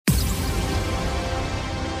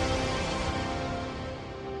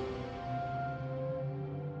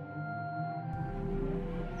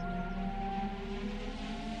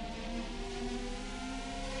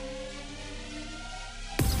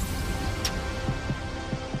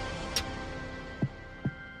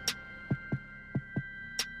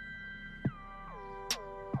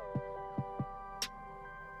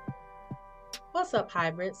What's up,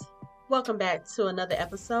 hybrids? Welcome back to another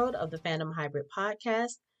episode of the Fandom Hybrid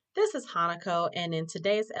Podcast. This is Hanako, and in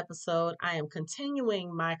today's episode, I am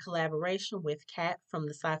continuing my collaboration with Kat from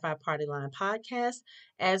the Sci-Fi Party Line podcast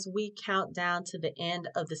as we count down to the end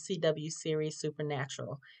of the CW series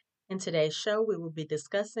Supernatural. In today's show, we will be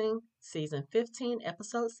discussing Season 15,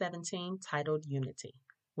 Episode 17, titled Unity.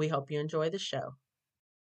 We hope you enjoy the show.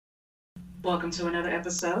 Welcome to another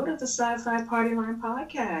episode of the Sci-Fi Party Line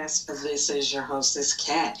Podcast. This is your hostess,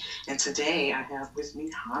 Kat, and today I have with me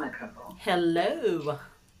Hanako. Hello.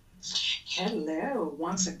 Hello.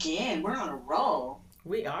 Once again, we're on a roll.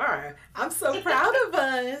 We are. I'm so proud of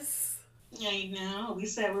us. I know. We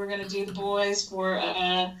said we were going to do the boys for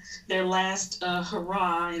their last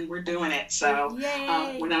hurrah, and we're doing it. So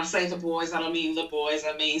when I say the boys, I don't mean the boys.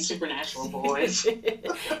 I mean Supernatural boys.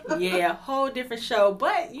 Yeah, whole different show.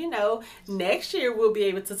 But, next year we'll be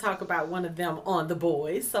able to talk about one of them on the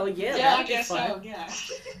boys. So, yeah, I guess fun. So, yeah.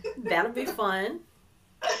 That'll be fun.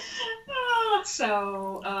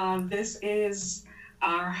 So, this is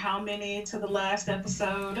our how many to the last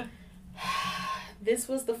episode? This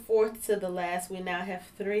was the fourth to the last. We now have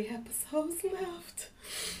 3 episodes left.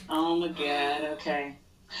 Oh my God. Okay.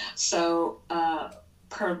 So,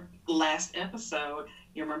 per last episode,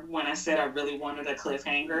 you remember when I said I really wanted a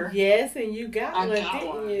cliffhanger? Yes, and you got one,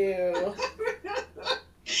 didn't you?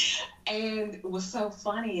 And what's so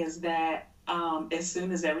funny is that as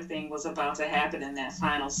soon as everything was about to happen in that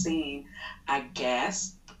final scene, I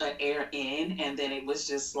gasped an air in, and then it was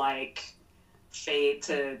just like fade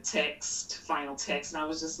to text, final text, and I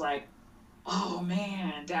was just like, oh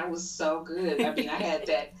man, that was so good. I mean, I had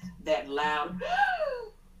that loud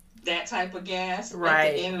that type of gasp right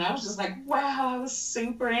at the end, and I was just like, wow, I was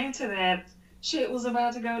super into that. Shit was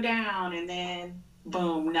about to go down, and then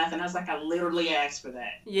boom, nothing. I was like, I literally asked for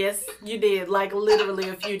that. Yes, you did, like literally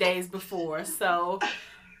a few days before. So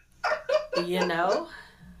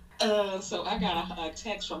So I got a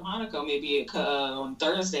text from Hanako maybe on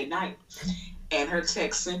Thursday night, and her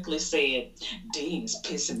text simply said, Dean is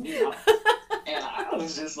pissing me off. And I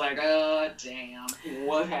was just like, oh, damn,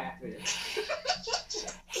 what happened?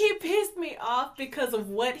 He pissed me off because of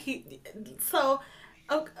what so,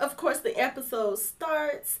 of course, the episode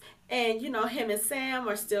starts, and, him and Sam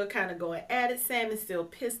are still kind of going at it. Sam is still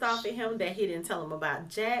pissed off at him that he didn't tell him about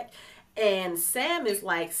Jack. And Sam is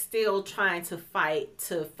like still trying to fight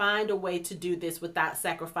to find a way to do this without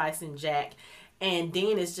sacrificing Jack. And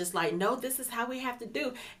Dean is just like, no, this is how we have to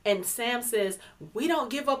do. And Sam says, we don't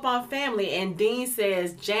give up on family. And Dean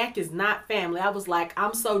says, Jack is not family. I was like,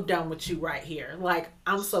 I'm so done with you right here. Like,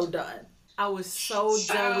 I'm so done. I was so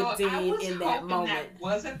done with Dean in that moment. That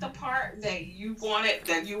wasn't the part that you wanted,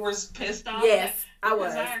 that you were pissed off. Yes, I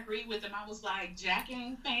was. Because I agree with him. I was like, Jack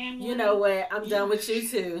ain't family. You know what? I'm done with you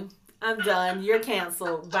too. I'm done. You're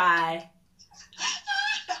canceled. Bye.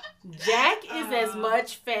 Jack is as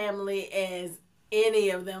much family as any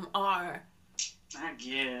of them are. I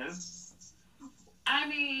guess. I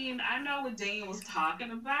mean, I know what Dean was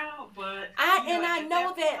talking about, but I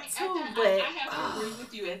know that too. But I have to agree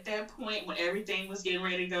with you. At that point, when everything was getting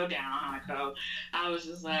ready to go down, Hanako, I was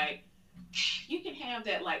just like, you can have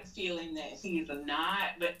that like feeling that he's a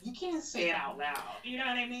not, but you can't say it out loud. You know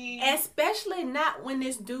what I mean? Especially not when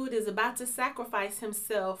this dude is about to sacrifice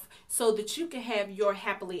himself so that you can have your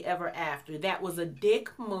happily ever after. That was a dick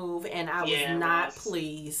move, and I was not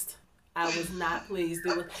pleased. I was not pleased.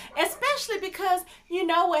 It was, especially because you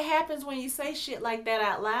know what happens when you say shit like that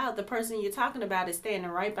out loud. The person you're talking about is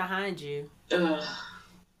standing right behind you.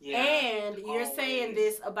 Yeah, and you're saying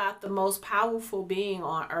this about the most powerful being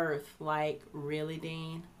on earth. Like, really,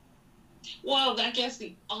 Dean? Well, I guess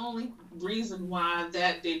the only reason why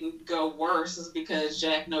that didn't go worse is because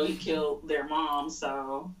Jack know he killed their mom,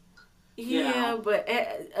 so... Yeah, but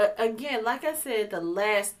again, like I said, the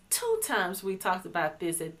last 2 times we talked about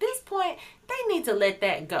this, at this point, they need to let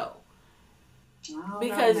that go.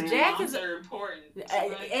 Because Jack is important,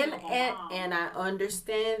 and I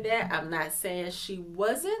understand that. I'm not saying she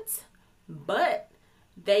wasn't, but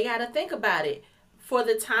they got to think about it. For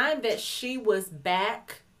the time that she was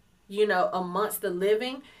back, amongst the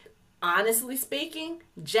living, honestly speaking,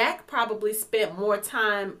 Jack probably spent more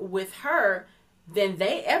time with her than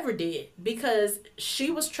they ever did, because she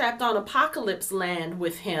was trapped on Apocalypse Land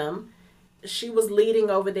with him. She was leading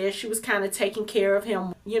over there. She was kind of taking care of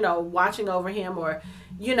him, watching over him, or,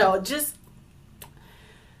 just...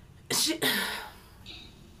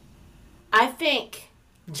 I think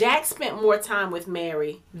Jack spent more time with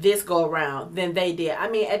Mary this go around than they did. I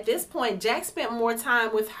mean, at this point, Jack spent more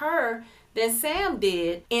time with her than Sam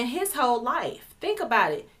did in his whole life. Think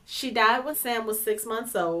about it. She died when Sam was 6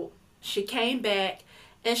 months old. She came back,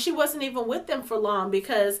 and she wasn't even with them for long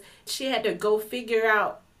because she had to go figure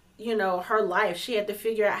out, her life. She had to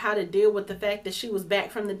figure out how to deal with the fact that she was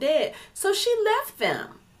back from the dead. So she left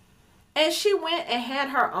them. And she went and had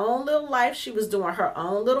her own little life. She was doing her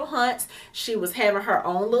own little hunts. She was having her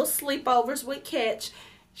own little sleepovers with Ketch.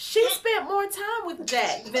 She spent more time with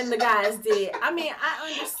Jack than the guys did. I mean, I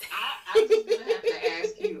understand. I'm just going to have to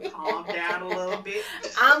ask you to calm down a little bit.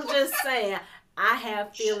 I'm just saying, I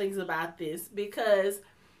have feelings about this because,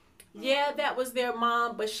 yeah, that was their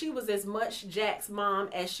mom, but she was as much Jack's mom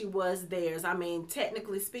as she was theirs. I mean,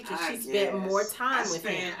 technically speaking, she spent more time with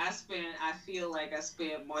him. I feel like I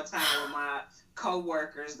spent more time with my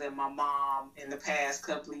co-workers than my mom in the past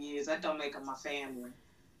couple of years. That don't make them my family.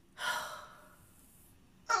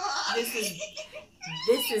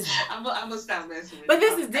 This is. I'm gonna stop messing with. But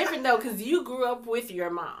this is different though, because you grew up with your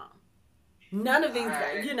mom. None of these,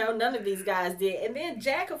 none of these guys did. And then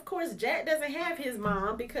Jack, of course, Jack doesn't have his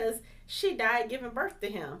mom because she died giving birth to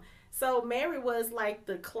him. So Mary was like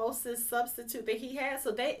the closest substitute that he had.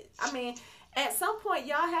 So at some point,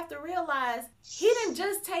 y'all have to realize he didn't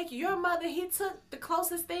just take your mother. He took the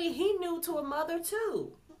closest thing he knew to a mother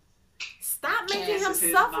too. Stop making him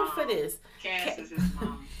suffer for this. Cass is his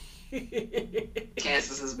mama.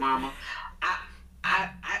 Cass is his mama. I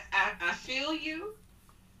feel you.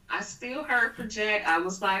 I still hurt for Jack. I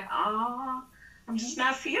was like, I'm just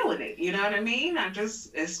not feeling it. You know what I mean?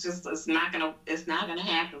 It's not gonna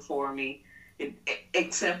happen for me.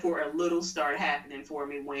 Except for a little start happening for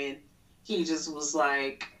me when he just was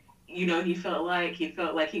like, he felt like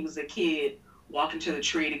he was a kid walking to the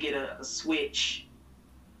tree to get a switch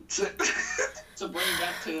to bring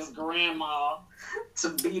back to his grandma to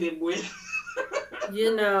beat him with.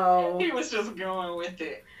 He was just going with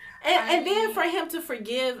it. And then for him to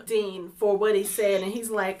forgive Dean for what he said, and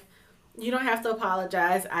he's like, you don't have to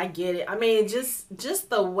apologize. I get it. I mean,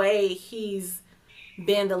 just the way he's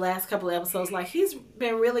been the last couple of episodes, like he's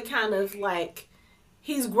been really kind of like,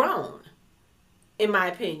 he's grown, in my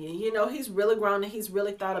opinion. He's really grown and he's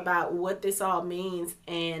really thought about what this all means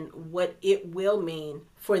and what it will mean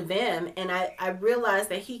for them. And I realize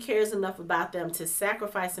that he cares enough about them to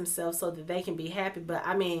sacrifice himself so that they can be happy. But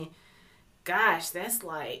I mean, gosh, that's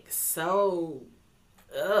like so,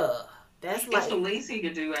 that's it's the least he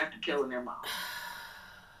could do after killing their mom.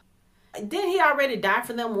 Didn't he already die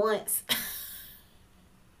for them once?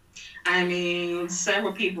 I mean,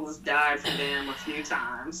 several people has died for them a few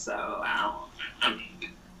times, so I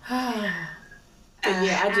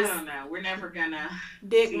don't know. We're never gonna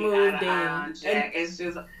dick moved in. Jack. It's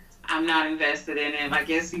just, I'm not invested in him. I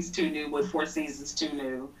guess he's too new with 4 seasons too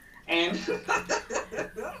new. And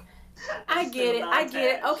I get it.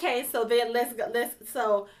 Okay, so then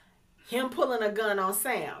so him pulling a gun on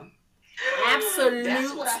Sam. Absolute.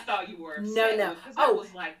 That's what I thought you were. No.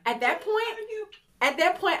 At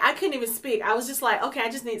that point, I couldn't even speak. I was just like, okay,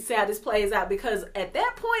 I just need to see how this plays out, because at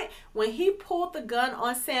that point, when he pulled the gun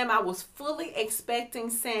on Sam, I was fully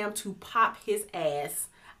expecting Sam to pop his ass.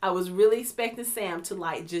 I was really expecting Sam to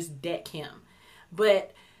like just deck him.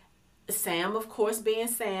 But Sam, of course, being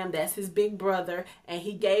Sam, that's his big brother, and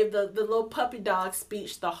he gave the little puppy dog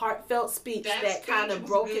speech, the heartfelt speech that kind of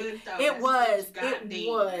broke it. That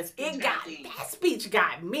speech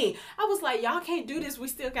got me. I was like, y'all can't do this. We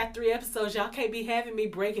still got 3 episodes. Y'all can't be having me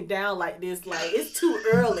breaking down like this. Like, it's too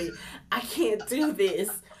early. I can't do this.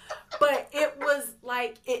 But it was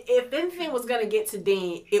like, if anything was gonna get to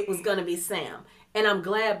Dean, it was gonna be Sam. And I'm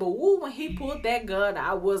glad. But when he pulled that gun,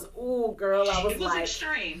 I was like,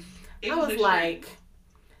 extreme. I was like,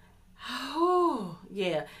 oh,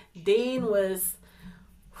 yeah. Dean was,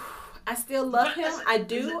 I still love him. I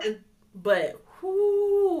do. But,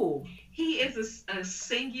 he is a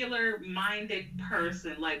singular-minded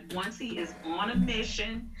person. Like, once he is on a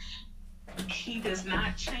mission, he does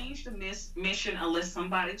not change the mission unless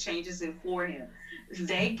somebody changes it for him.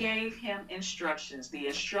 They gave him instructions. The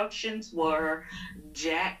instructions were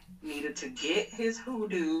Jack needed to get his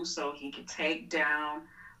hoodoo so he could take down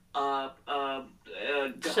Chuck,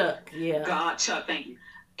 yeah. Chuck, thank you.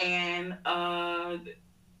 And I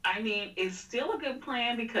mean, it's still a good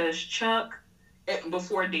plan because Chuck,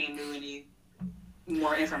 before Dean knew any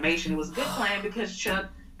more information, it was a good plan because Chuck,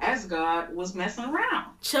 as God, was messing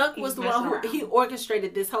around. Chuck was the one he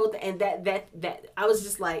orchestrated this whole thing, and that I was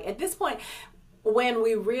just like, at this point, when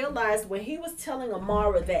we realized, when he was telling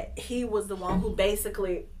Amara that he was the one who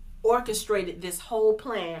basically orchestrated this whole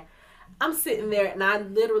plan, I'm sitting there and I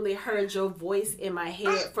literally heard your voice in my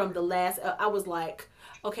head from the last. I was like,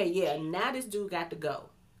 okay, yeah, now this dude got to go.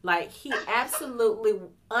 Like, he absolutely,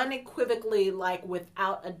 unequivocally, like,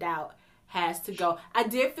 without a doubt, has to go. I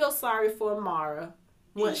did feel sorry for Amara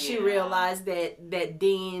once she realized that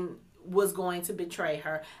Dean was going to betray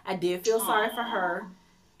her. I did feel sorry for her.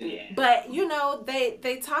 Yeah. But, you know,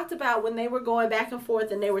 they talked about when they were going back and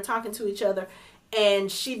forth and they were talking to each other,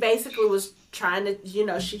 and she basically was trying to, you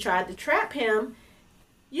know, she tried to trap him.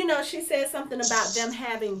 You know, she said something about them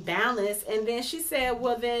having balance, and then she said,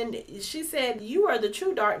 well, then she said, you are the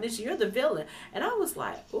true darkness, you're the villain. And I was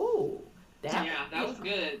like, ooh, that was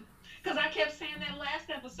good. Because I kept saying that last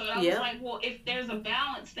episode. I was like, well, if there's a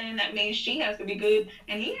balance, then that means she has to be good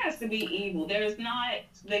and he has to be evil. There's not,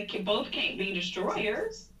 both can't be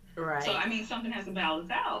destroyers. Right. So, I mean, something has to balance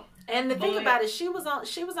out. And the thing about it, she was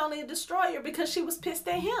only a destroyer because she was pissed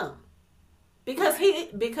at him. Because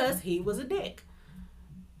he was a dick.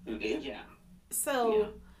 Yeah. So,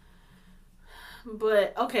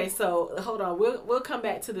 but okay, so hold on. We'll come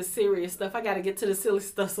back to the serious stuff. I got to get to the silly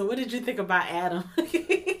stuff. So, what did you think about Adam?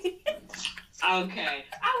 Okay.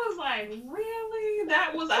 I was like, really?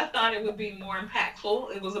 I thought it would be more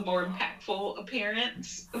impactful. It was a more impactful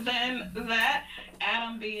appearance than that.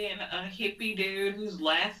 Adam being a hippie dude who's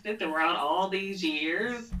lasted throughout all these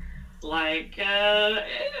years. Like,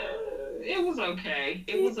 it was okay.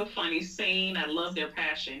 It was a funny scene. I love their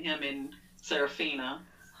passion, him and Serafina.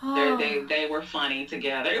 They were funny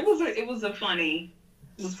together. It was funny.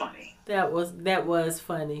 That was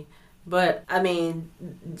funny. But, I mean,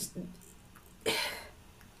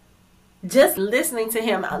 just listening to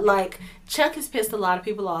him, like, Chuck has pissed a lot of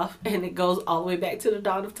people off, and it goes all the way back to the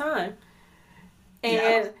dawn of time.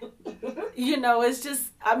 And, you know, it's just,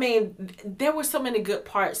 I mean, there were so many good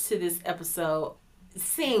parts to this episode.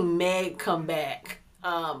 Seeing Meg come back,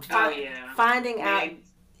 finding Meg out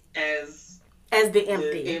as the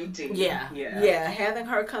empty. Yeah, having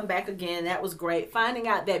her come back again, that was great. Finding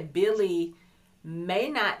out that Billy may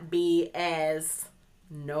not be as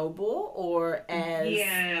noble or as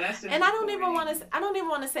and I don't even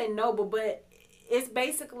want to say noble, but it's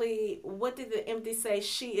basically, what did the empty say?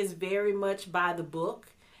 She is very much by the book,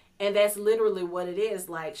 and that's literally what it is.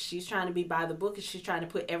 Like, she's trying to be by the book, and she's trying to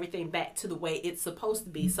put everything back to the way it's supposed to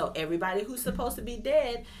be. So everybody who's supposed to be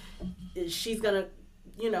dead, she's gonna,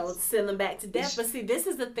 you know, send them back to death. But see, this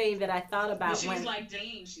is the thing that I thought about. She's like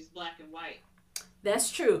Dean. She's black and white.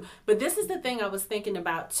 That's true. But this is the thing I was thinking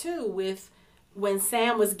about too, with when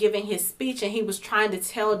Sam was giving his speech and he was trying to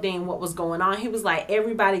tell Dean what was going on. He was like,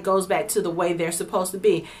 everybody goes back to the way they're supposed to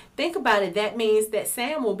be. Think about it. That means that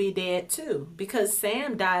Sam will be dead too, because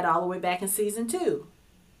Sam died all the way back in season 2.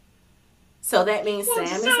 So that means Sam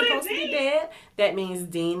is supposed to be dead. That means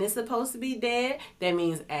Dean is supposed to be dead. That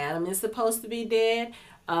means Adam is supposed to be dead.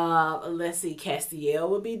 Let's see, Castiel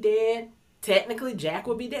will be dead. Technically, Jack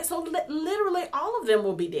will be dead. So literally all of them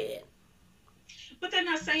will be dead. But they're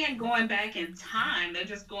not saying going back in time. They're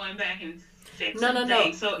just going back and fixing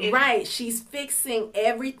things. So right. She's fixing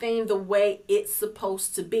everything the way it's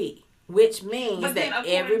supposed to be. Which means that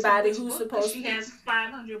everybody who's supposed to... She has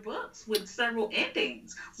 500 books with several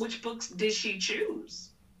endings. Which books did she choose?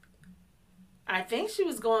 I think she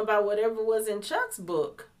was going by whatever was in Chuck's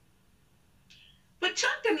book. But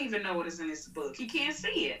Chuck didn't even know what is in his book. He can't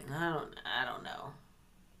see it. I don't know.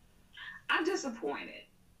 I'm disappointed.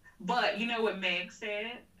 But you know what Meg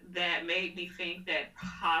said? That made me think that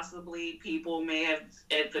possibly people may have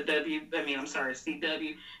at the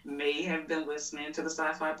CW may have been listening to the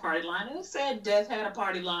Sci-Fi Party Line, and it said Death had a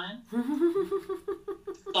party line.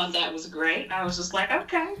 Thought that was great. I was just like,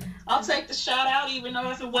 okay, I'll take the shout out, even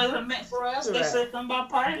though if it wasn't meant for us. They said something about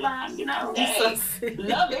party line, you know. Hey,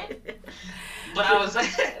 love it. But I was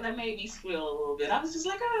like, that made me squeal a little bit. I was just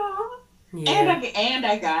like, oh. Yeah. And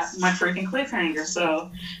I got my freaking cliffhanger, so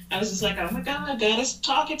I was just like, oh my god, God is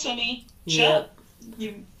talking to me. Chuck.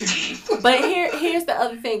 But here's the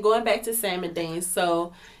other thing, going back to Sam and Dean.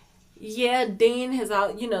 So yeah, Dean has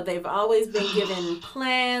they've always been given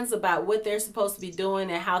plans about what they're supposed to be doing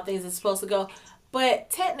and how things are supposed to go.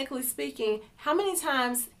 But technically speaking, how many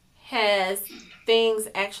times has things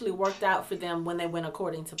actually worked out for them when they went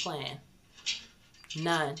according to plan?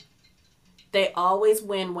 None. They always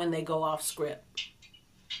win when they go off script.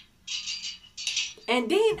 And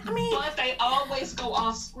Dean, But they always go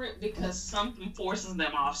off script because something forces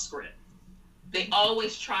them off script. They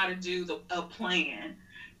always try to do a plan,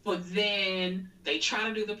 but then they try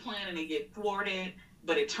to do the plan and they get thwarted,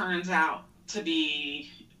 but it turns out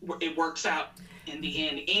it works out in the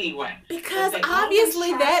end anyway. Because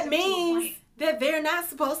obviously that means that they're not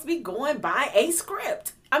supposed to be going by a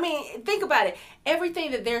script. I mean, think about it.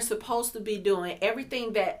 Everything that they're supposed to be doing,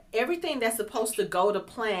 everything that's supposed to go to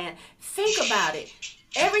plan. Think about it.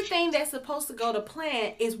 Everything that's supposed to go to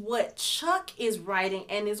plan is what Chuck is writing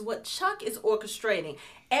and is what Chuck is orchestrating.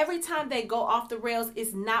 Every time they go off the rails,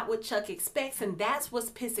 it's not what Chuck expects, and that's what's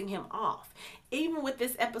pissing him off. Even with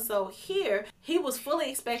this episode here, he was fully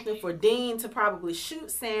expecting for Dean to probably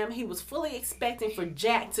shoot Sam. He was fully expecting for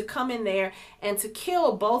Jack to come in there and to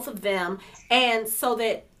kill both of them. And so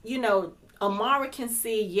that, Amara can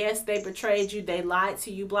see, yes, they betrayed you. They lied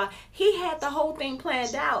to you, blah. He had the whole thing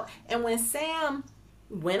planned out. And when Sam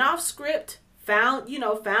went off script, found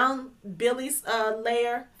Billy's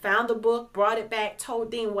lair, found the book, brought it back,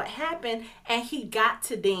 told Dean what happened, and he got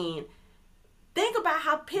to Dean. Think about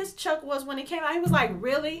how pissed Chuck was when it came out. He was like,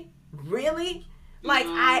 really? Really? Like,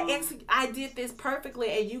 I did this perfectly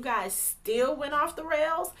and you guys still went off the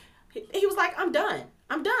rails? He was like, I'm done.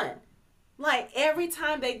 Like, every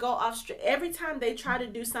time they go off, every time they try to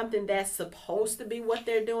do something that's supposed to be what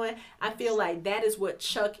they're doing, I feel like that is what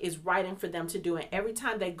Chuck is writing for them to do. And every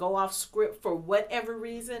time they go off script for whatever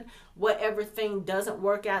reason, whatever thing doesn't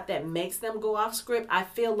work out that makes them go off script, I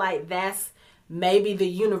feel like that's maybe the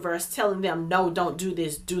universe telling them, no, don't do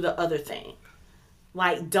this, do the other thing.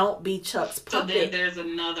 Like, don't be Chuck's puppet. So then there's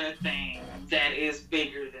another thing that is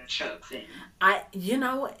bigger than Chuck then. I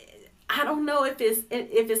don't know if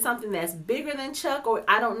it's something that's bigger than Chuck, or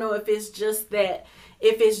I don't know if it's just the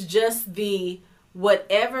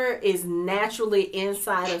whatever is naturally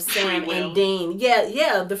inside of Sam and Dean.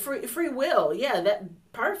 Yeah, the free will. Yeah, that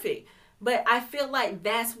perfect. But I feel like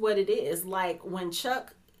that's what it is. Like, when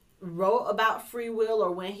Chuck wrote about free will,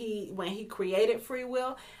 or when he created free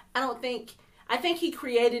will, I think he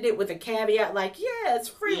created it with a caveat, like, yeah, it's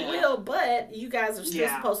free will, but you guys are still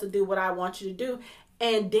supposed to do what I want you to do.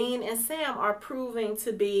 And Dean and Sam are proving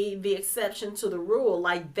to be the exception to the rule.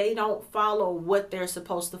 Like, they don't follow what they're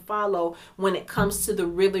supposed to follow when it comes to the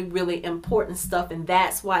really, really important stuff. And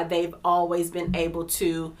that's why they've always been able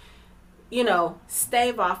to,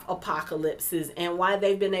 stave off apocalypses, and why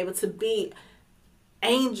they've been able to beat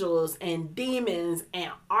angels and demons and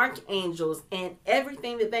archangels and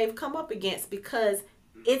everything that they've come up against, because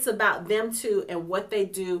it's about them two and what they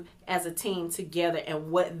do as a team together and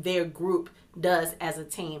what their group does as a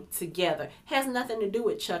team together. Has nothing to do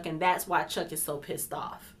with Chuck, and that's why Chuck is so pissed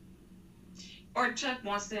off. Or Chuck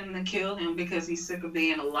wants them to kill him because he's sick of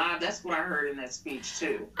being alive. That's what I heard in that speech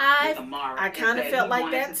too. I kind of felt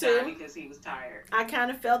like that too, because he was tired. I kind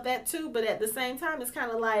of felt that too, but at the same time, it's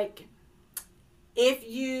kind of like, if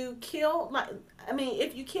you kill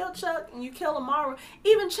Chuck and you kill Amara,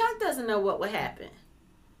 even Chuck doesn't know what would happen.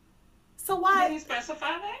 So why? Did he specify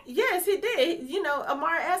that? Yes, he did.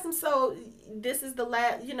 Amara asked him, so this is the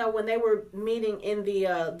last, when they were meeting in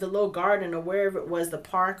the little garden or wherever it was, the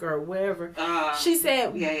park or wherever. She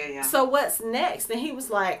said, yeah. So what's next? And he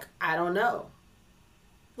was like, I don't know.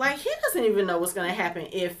 Like, he doesn't even know what's going to happen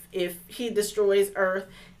if he destroys Earth,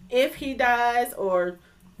 if he dies, or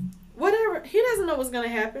whatever. He doesn't know what's going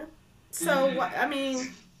to happen. So,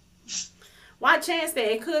 why chance that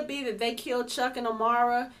it could be that they kill Chuck and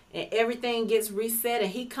Amara and everything gets reset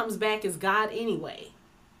and he comes back as God anyway?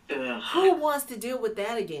 Ugh. Who wants to deal with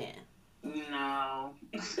that again? No.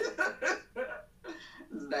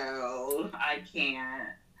 No, I can't.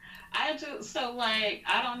 I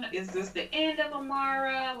don't know. Is this the end of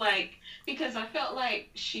Amara? Like, because I felt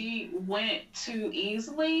like she went too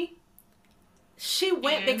easily. She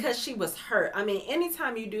went because she was hurt. I mean,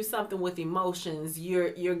 anytime you do something with emotions,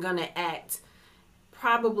 you're gonna act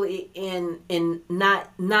probably in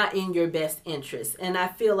not in your best interest. And I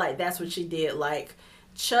feel like that's what she did. Like,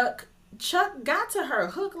 Chuck got to her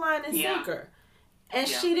hook, line, and sinker. And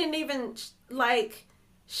she didn't even,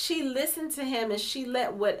 she listened to him, and she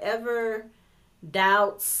let whatever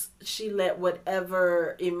doubts, she let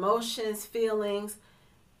whatever emotions, feelings,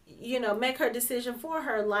 make her decision for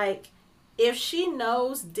her. Like, if she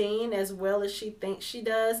knows Dean as well as she thinks she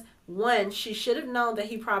does, one, she should have known that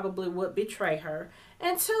he probably would betray her.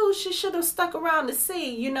 And two, she should have stuck around to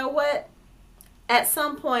see, you know what? At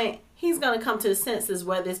some point, he's going to come to his senses,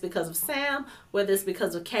 whether it's because of Sam, whether it's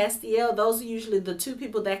because of Castiel. Those are usually the two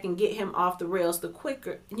people that can get him off the rails the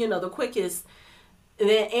quickest than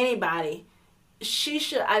anybody.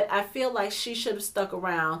 I feel like she should have stuck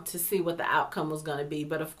around to see what the outcome was going to be.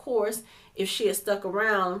 But of course, if she had stuck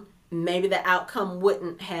around, maybe the outcome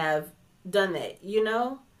wouldn't have done that,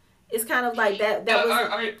 It's kind of like that.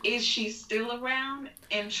 Or is she still around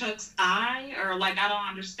in Chuck's eye? Or, I don't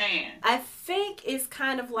understand. I think it's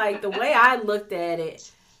kind of like, the way I looked at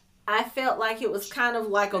it, I felt like it was kind of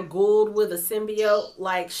like a Gould with a symbiote.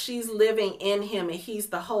 Like she's living in him and he's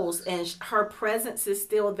the host, and her presence is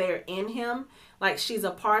still there in him. Like she's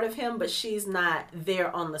a part of him, but she's not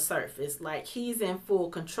there on the surface. Like he's in full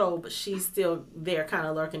control, but she's still there, kind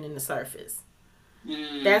of lurking in the surface.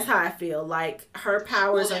 That's how I feel. Like her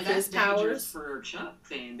powers are his powers. For Chuck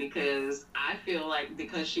then, because I feel like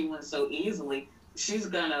because she went so easily, she's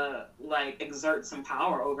gonna like exert some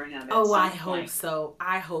power over him. Oh, I hope so.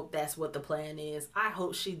 I hope that's what the plan is. I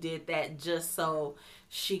hope she did that just so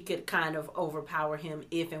she could kind of overpower him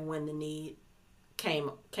if and when the need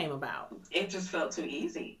came about. It just felt too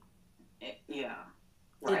easy. Yeah.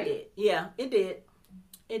 Right. It did. Yeah, it did.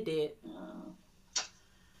 It did.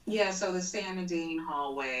 Yeah. So the Sam and Dean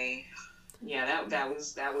hallway. Yeah, that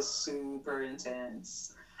was super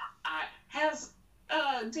intense. Has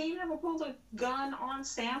Dean ever pulled a gun on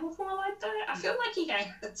Sam before like that? I feel like he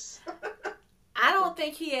has. I don't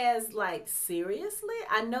think he has, like, seriously.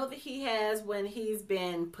 I know that he has when he's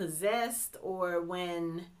been possessed or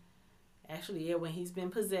when... Actually, yeah, when he's been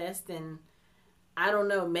possessed, and I don't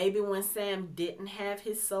know, maybe when Sam didn't have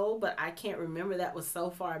his soul, but I can't remember. That was so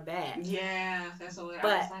far back. Yeah, that's what but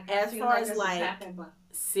I was like. But as far as, like,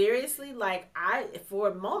 seriously, like, for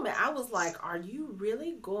a moment, I was like, are you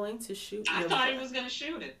really going to shoot your thought he was going to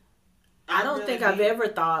shoot it. I don't think I've ever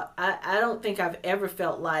thought, I don't think I've ever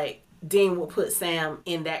felt like Dean will put Sam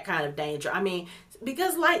in that kind of danger. I mean,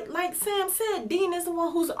 because like Sam said, Dean is the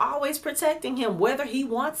one who's always protecting him, whether he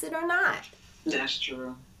wants it or not. That's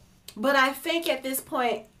true. But I think at this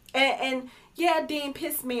point, and yeah, Dean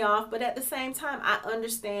pissed me off, but at the same time, I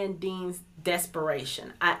understand Dean's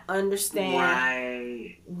desperation. I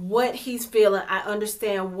understand what he's feeling. I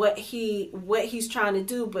understand what he's trying to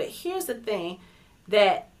do. But here's the thing,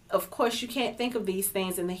 that of course you can't think of these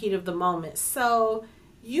things in the heat of the moment. So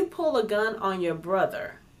you pull a gun on your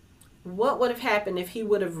brother. What would have happened if he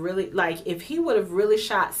would have really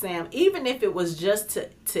shot Sam, even if it was just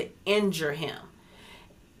to injure him?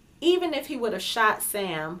 Even if he would have shot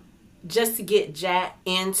Sam just to get Jack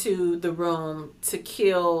into the room to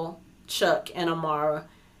kill Chuck and Amara,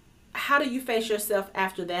 how do you face yourself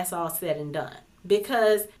after that's all said and done?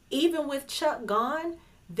 Because even with Chuck gone,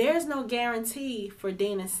 there's no guarantee for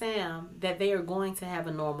Dean and Sam that they are going to have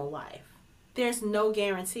a normal life. There's no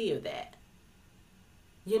guarantee of that.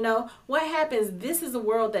 You know, what happens, this is a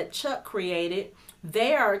world that Chuck created.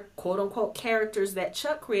 They are quote-unquote characters that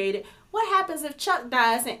Chuck created. What happens if Chuck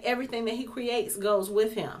dies and everything that he creates goes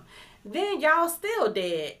with him? Then y'all still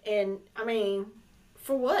dead. And, I mean,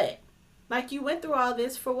 for what? Like, you went through all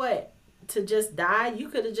this for what? To just die? You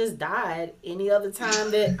could have just died any other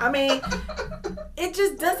time that... I mean, it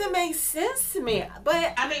just doesn't make sense to me.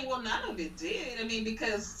 But... I mean, well, none of it did. I mean,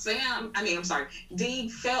 because Dean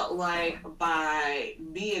felt like by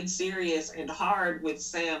being serious and hard with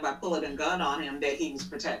Sam, by pulling a gun on him, that he was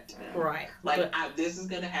protecting him. Right. Like, this is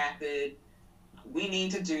going to happen. We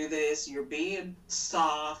need to do this. You're being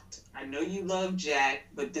soft. I know you love Jack,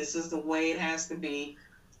 but this is the way it has to be.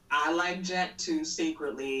 I like Jack too,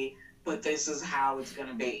 secretly. But this is how it's going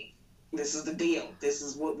to be. This is the deal. This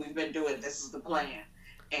is what we've been doing. This is the plan.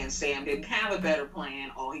 And Sam didn't have a better plan.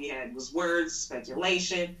 All he had was words,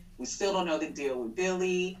 speculation. We still don't know the deal with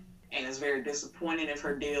Billy. And it's very disappointing if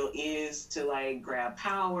her deal is to, like, grab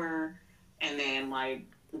power. And then, like,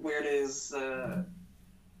 where does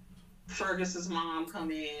Fergus's mom come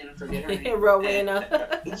in? I forget her name.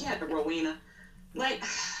 Rowena. Yeah, Rowena. Like,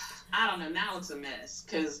 I don't know. Now it's a mess.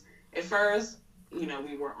 Because at first... you know,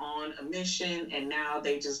 we were on a mission, and now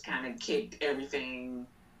they just kind of kicked everything,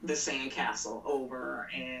 the sandcastle over,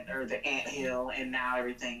 or the anthill, and now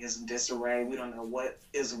everything is in disarray. We don't know what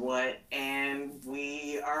is what, and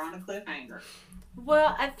we are on a cliffhanger.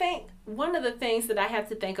 Well, I think one of the things that I have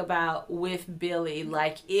to think about with Billy,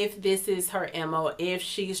 like if this is her MO, if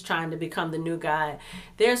she's trying to become the new guy,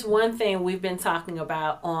 there's one thing we've been talking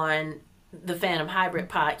about on the Fandom Hybrid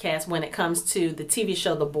podcast when it comes to the TV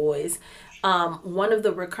show The Boys. One of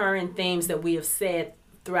the recurring themes that we have said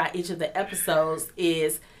throughout each of the episodes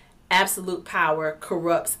is absolute power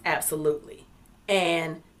corrupts absolutely.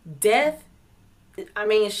 And Death, I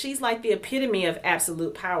mean, she's like the epitome of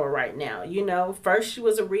absolute power right now. You know, first she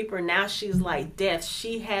was a Reaper, now she's like Death.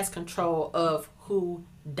 She has control of who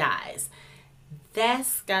dies.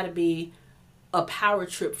 That's got to be a power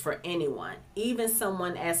trip for anyone, even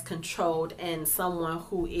someone as controlled and someone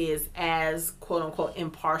who is as quote unquote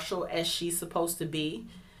impartial as she's supposed to be.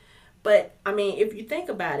 But I mean, if you think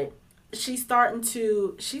about it, she's starting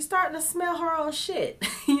to smell her own shit.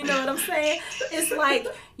 You know what I'm saying? It's like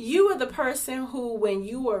you were the person who, when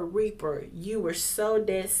you were a Reaper, you were so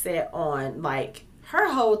dead set on like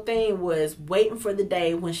her whole thing was waiting for the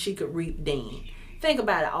day when she could reap Dean. Think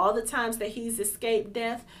about it. All the times that he's escaped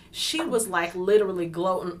death, she was like literally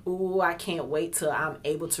gloating, "Ooh, I can't wait till I'm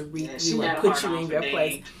able to reap you and put you in your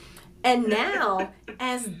place." And now,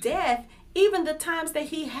 as death, even the times that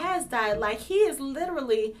he has died, like he has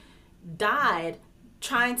literally died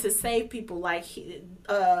trying to save people. Like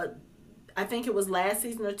I think it was last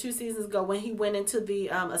season or 2 seasons ago when he went into the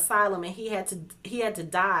asylum and he had to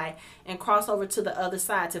die and cross over to the other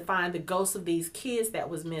side to find the ghosts of these kids that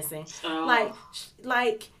was missing. Oh,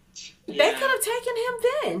 Like they yeah. could have taken him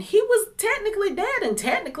then. He was technically dead and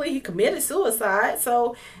technically he committed suicide.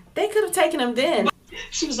 So they could have taken him then.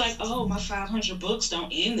 She was like, "Oh, my 500 books don't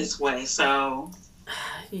end this way." So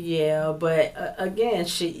Yeah, but again,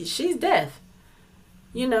 she's death.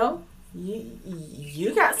 You know,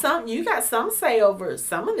 you got some say over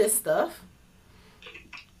some of this stuff.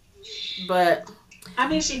 But I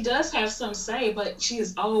mean, she does have some say, but she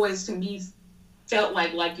has always, to me, felt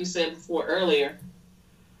like you said before earlier,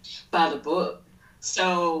 by the book.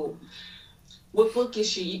 So, what book is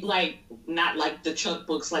she like? Not like the Chuck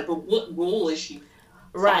books, like, but what rule is she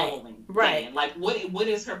following? Right. Then? Like, what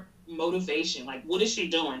is her motivation? Like, what is she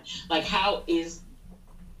doing? Like, how is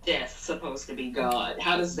death supposed to be God?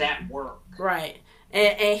 How does that work? Right.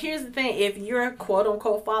 And here's the thing: if you're quote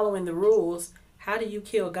unquote following the rules, how do you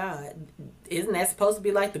kill God? Isn't that supposed to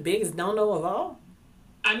be like the biggest no-no of all?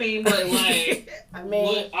 I mean, but like, I mean,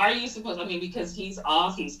 what are you supposed? I mean, because he's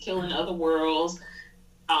off, he's killing other worlds.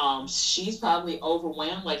 She's probably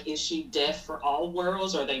overwhelmed. Like, is she deaf for all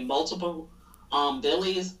worlds? Are they multiple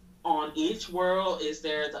Billies on each world? Is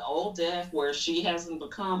there the old death where she hasn't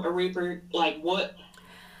become a Reaper? Like, what?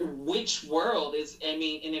 Which world is? I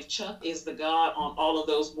mean, and if Chuck is the god on all of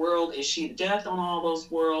those worlds, is she the death on all those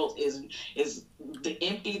worlds? Is the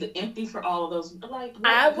empty for all of those? Like, what,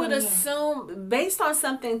 I would assume, based on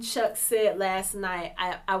something Chuck said last night,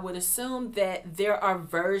 I would assume that there are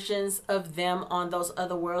versions of them on those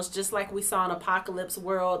other worlds, just like we saw in Apocalypse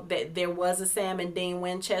World, that there was a Sam and Dean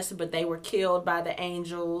Winchester, but they were killed by the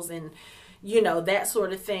angels and, that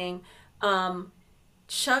sort of thing.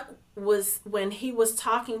 Chuck was, when he was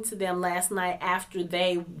talking to them last night after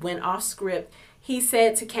they went off script, he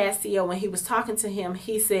said to Castiel, when he was talking to him,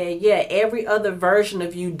 he said, yeah, every other version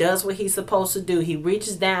of you does what he's supposed to do. He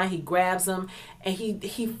reaches down, he grabs them, and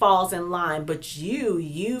he falls in line. But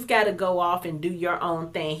you've got to go off and do your own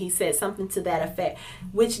thing. He said something to that effect,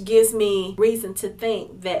 which gives me reason to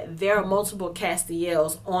think that there are multiple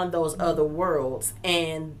Castiels on those other worlds.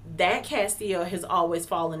 And that Castiel has always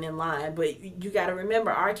fallen in line. But you got to remember,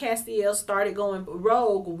 our Castiel started going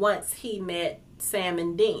rogue once he met Sam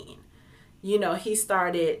and Dean. He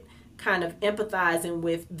started kind of empathizing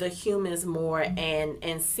with the humans more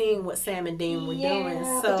and seeing what Sam and Dean were doing.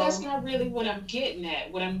 So, but that's not really what I'm getting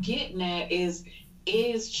at. What I'm getting at is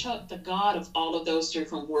Chuck the god of all of those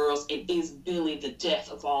different worlds, and is Billy the death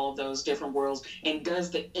of all of those different worlds, and does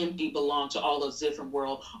the empty belong to all those different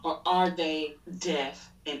worlds, or are they deaf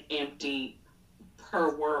and empty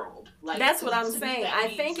per world? Like, that's what I'm saying. I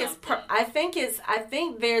think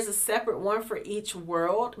there's a separate one for each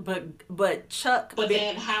world, but Chuck. But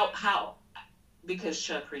then how? Because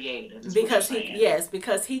Chuck created it.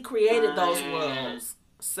 Because he created those worlds.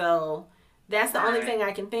 So that's the only thing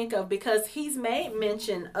I can think of, because he's made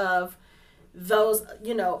mention of those,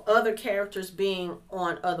 other characters being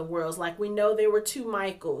on other worlds. Like, we know there were two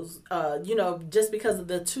Michaels, just because of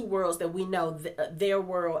the two worlds that we know, their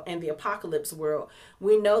world and the Apocalypse world.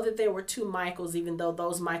 We know that there were two Michaels, even though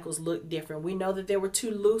those Michaels look different. We know that there were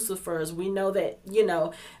two Lucifers. We know that,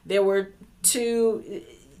 there were two.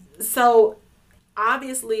 So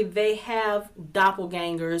obviously they have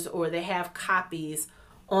doppelgangers, or they have copies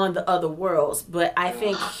on the other worlds. But I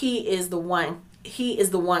think he is the one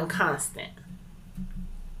constant.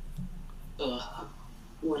 Ugh,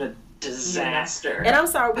 what a disaster! And I'm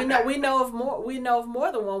sorry, we know of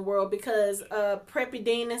more than one world, because Preppy,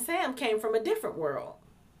 Dean, and Sam came from a different world.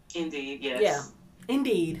 Indeed, yes. Yeah,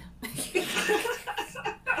 indeed.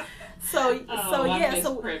 So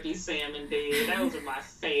Preppy, Sam, and Dean, those are my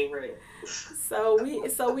favorite. So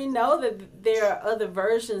we know that there are other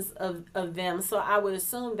versions of them. So I would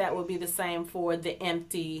assume that would be the same for the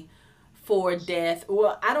empty. For death.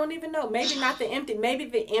 Well, I don't even know. Maybe not the empty. Maybe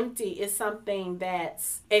the empty is something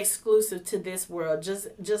that's exclusive to this world,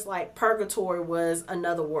 just like purgatory was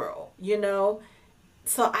another world,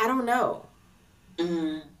 So I don't know.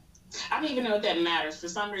 I don't even know if that matters. For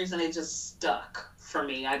some reason, it just stuck for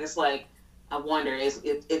me. I just I wonder.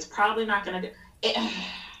 It's probably not going to do it.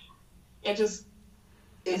 It just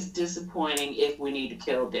is disappointing if we need to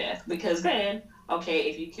kill death, because then, okay,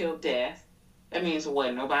 if you kill death, That means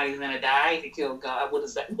what? Nobody's gonna die if you kill God. What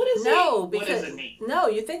is that? What is No, it? What because does it mean? no,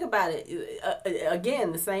 you think about it.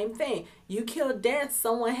 Again, the same thing. You kill death,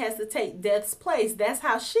 someone has to take death's place. That's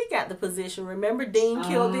how she got the position. Remember, Dean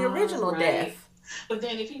killed the original Right. death. But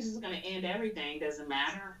then if he's just gonna end everything, doesn't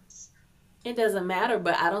matter. It doesn't matter,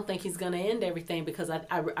 but I don't think he's going to end everything because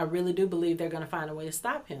I really do believe they're going to find a way to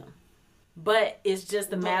stop him. But it's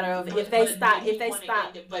just a matter of if they stop. If they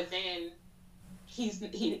stop, But then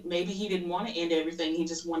he maybe he didn't want to end everything. He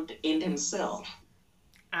just wanted to end himself.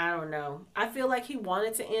 I don't know. I feel like he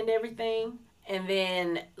wanted to end everything, and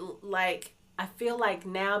then like I feel like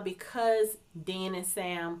now because Dean and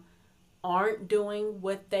Sam aren't doing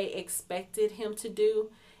what they expected him to do,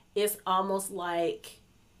 it's almost like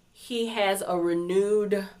he has a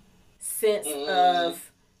renewed sense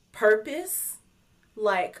of purpose.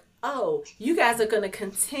 Like, oh, you guys are going to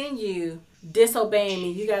continue disobeying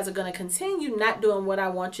me. You guys are going to continue not doing what I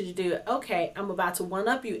want you to do. Okay, I'm about to one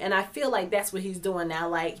up you. And I feel like that's what he's doing now.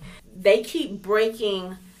 Like, they keep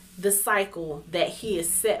breaking the cycle that he has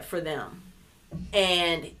set for them.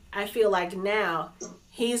 And I feel like now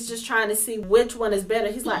he's just trying to see which one is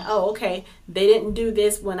better. He's like, oh, okay, they didn't do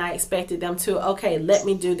this when I expected them to. Okay, let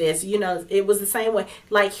me do this. You know, it was the same way.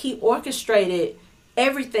 Like, he orchestrated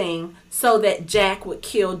everything so that Jack would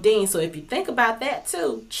kill Dean. So if you think about that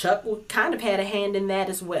too, Chuck kind of had a hand in that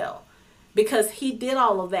as well. Because he did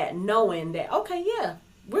all of that knowing that, okay, yeah,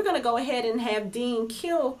 we're going to go ahead and have Dean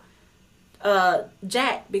kill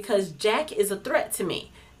Jack because Jack is a threat to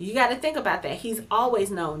me. You got to think about that. He's always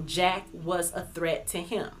known Jack was a threat to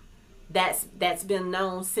him. That's been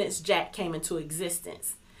known since Jack came into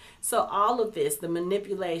existence. So all of this, the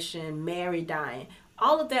manipulation, Mary dying,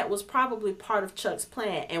 all of that was probably part of Chuck's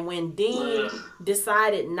plan. And when Dean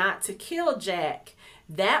decided not to kill Jack,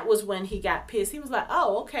 that was when he got pissed. He was like,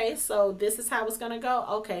 oh, okay, so this is how it's going to go?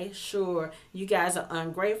 Okay, sure. You guys are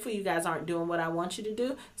ungrateful. You guys aren't doing what I want you to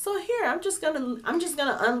do. So here, I'm just going to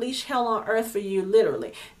unleash hell on earth for you,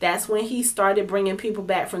 literally. That's when he started bringing people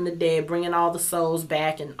back from the dead, bringing all the souls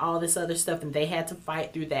back and all this other stuff, and they had to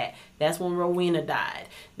fight through that. That's when Rowena died.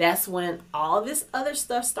 That's when all this other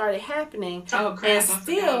stuff started happening. Oh, crap, I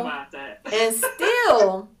forgot about that. And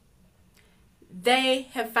still... they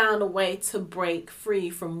have found a way to break free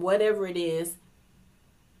from whatever it is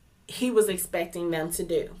he was expecting them to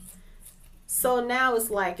do. So now it's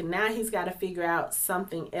like, now he's got to figure out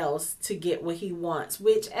something else to get what he wants,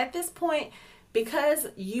 which at this point, because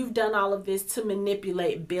you've done all of this to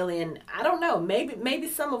manipulate Billy, and I don't know, maybe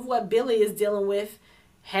some of what Billy is dealing with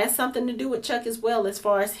has something to do with Chuck as well, as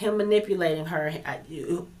far as him manipulating her.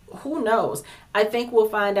 Who knows? I think we'll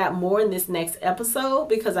find out more in this next episode,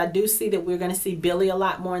 because I do see that we're going to see Billy a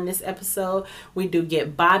lot more in this episode. We do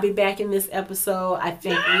get Bobby back in this episode. I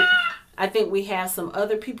think we have some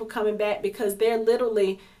other people coming back, because they're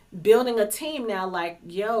literally building a team now. Like,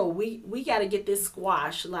 yo, we got to get this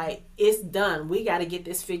squashed. Like, it's done. We got to get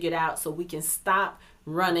this figured out so we can stop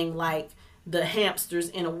running like the hamsters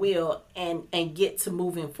in a wheel and get to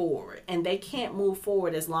moving forward. And they can't move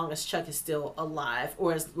forward as long as Chuck is still alive,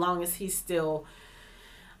 or as long as he's still,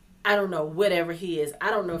 I don't know, whatever he is. I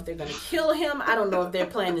don't know if they're going to kill him. I don't know if they're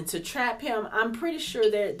planning to trap him. I'm pretty sure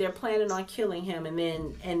they're planning on killing him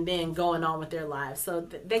and then going on with their lives. So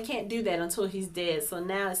they can't do that until he's dead. So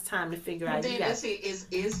now it's time to figure out. Then is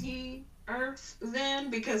he Earth then?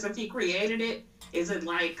 Because if he created it, is it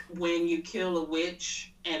like when you kill a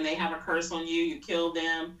witch and they have a curse on you, you kill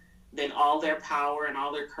them, then all their power and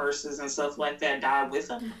all their curses and stuff like that die with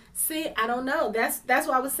them? See, I don't know. That's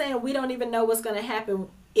why I was saying we don't even know what's going to happen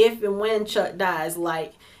if and when Chuck dies.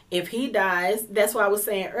 Like, if he dies, that's why I was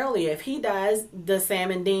saying earlier, if he dies, does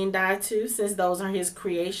Sam and Dean die too, since those are his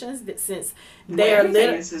creations? Since they are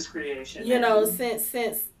literally his creation. You know,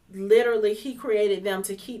 since literally he created them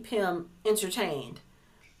to keep him entertained.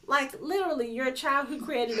 Like, literally, you're a child who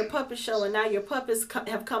created a puppet show, and now your puppets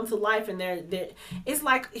have come to life, and they're it's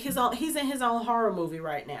like he's in his own horror movie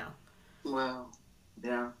right now. Well,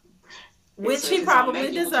 yeah. Which he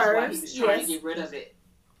probably deserves. He was trying to get rid of it.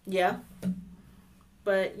 Yeah.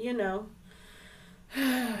 But, you know,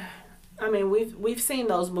 I mean, we've seen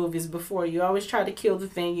those movies before. You always try to kill the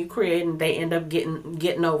thing you create, and they end up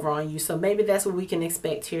getting over on you. So maybe that's what we can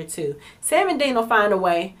expect here too. Sam and Dean will find a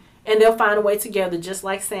way, and they'll find a way together, just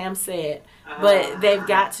like Sam said. But they've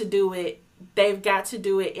got to do it. They've got to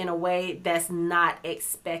do it in a way that's not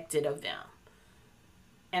expected of them.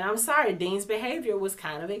 And I'm sorry, Dean's behavior was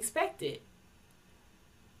kind of expected.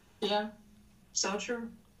 Yeah, so true.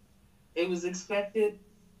 It was expected,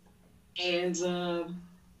 and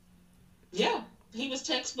yeah, he was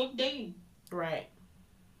textbook Dean. Right.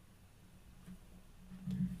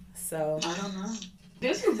 So I don't know.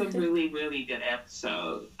 This was a really, really good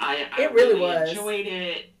episode. I it really was. Enjoyed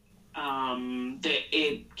it. That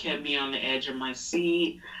it kept me on the edge of my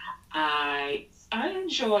seat. I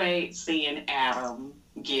enjoyed seeing Adam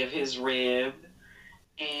give his rib,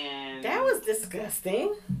 and that was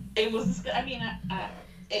disgusting. It was. I mean,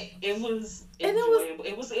 it was enjoyable.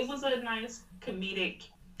 It was a nice comedic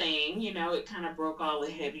thing. You know, it kind of broke all the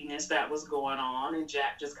heaviness that was going on, and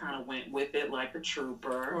Jack just kind of went with it like a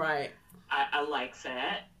trooper. Right. I like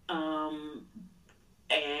that. And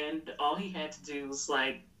all he had to do was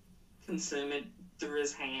like consume it through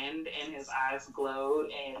his hand, and his eyes glowed,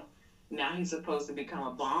 and now he's supposed to become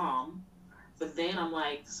a bomb. But then I'm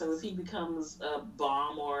like, so if he becomes a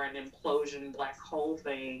bomb or an implosion black hole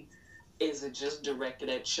thing, is it just directed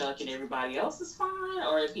at Chuck and everybody else is fine?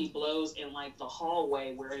 Or if he blows in like the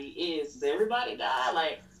hallway where he is, does everybody die?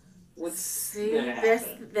 Like, what's gonna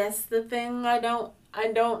happen? That's the thing I don't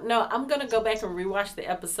know. I'm gonna go back and rewatch the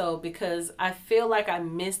episode because I feel like I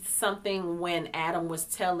missed something when Adam was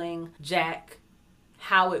telling Jack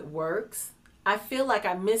how it works. I feel like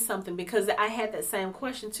I missed something because I had that same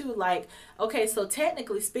question too. Like, okay, so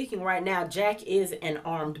technically speaking, right now Jack is an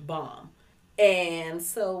armed bomb. And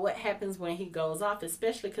so what happens when he goes off,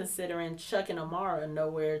 especially considering Chuck and Amara are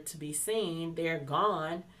nowhere to be seen, they're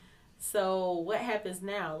gone. So what happens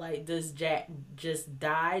now? Like, does Jack just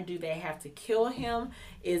die? Do they have to kill him?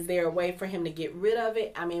 Is there a way for him to get rid of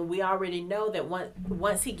it? I mean, we already know that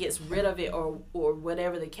once he gets rid of it or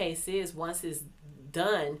whatever the case is, once it's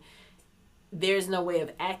done, there's no way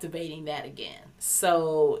of activating that again.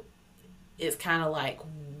 So it's kind of like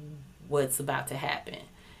what's about to happen.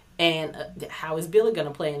 And how is Billy going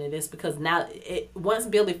to play into this? Because now, once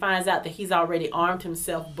Billy finds out that he's already armed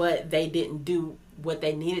himself, but they didn't do what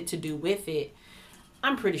they needed to do with it,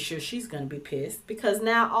 I'm pretty sure she's going to be pissed. Because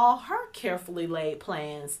now all her carefully laid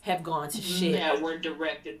plans have gone to shit. Yeah, were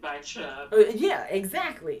directed by Chuck. Yeah,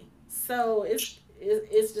 exactly. So it's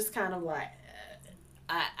just kind of like,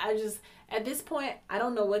 I just... At this point, I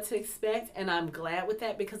don't know what to expect, and I'm glad with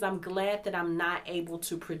that because I'm glad that I'm not able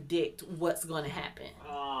to predict what's going to happen.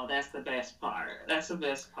 Oh, that's the best part. That's the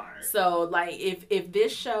best part. So, like, if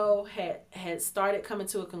this show had started coming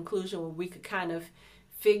to a conclusion where we could kind of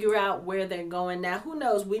figure out where they're going now, who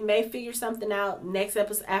knows? We may figure something out next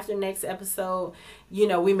episode. After next episode, you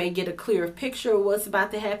know, we may get a clearer picture of what's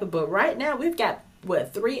about to happen. But right now, we've got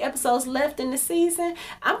 3 episodes left in the season.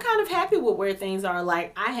 I'm kind of happy with where things are.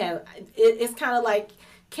 Like, it's kind of like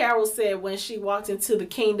Carol said when she walked into the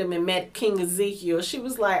kingdom and met King Ezekiel. She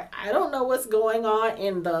was like, I don't know what's going on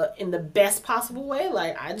in the best possible way.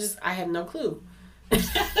 Like, I have no clue.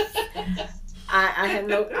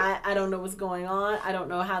 I don't know what's going on. I don't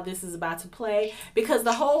know how this is about to play because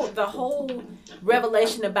the whole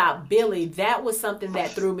revelation about Billy, that was something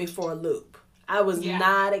that threw me for a loop. I was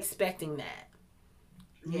not expecting that.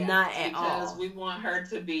 Yeah, not at all. Because we want her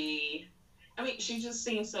to be, I mean, she just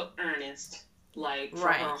seems so earnest, like, for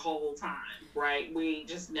her whole time, right? We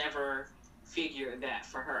just never figured that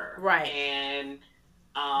for her. Right. And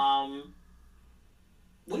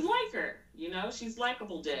we like her, you know? She's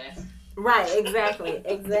likable, Death. Right, exactly.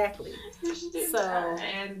 So,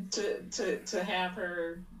 and to have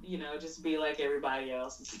her, you know, just be like everybody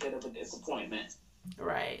else is a bit of a disappointment.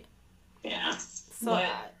 Right. Yeah. So,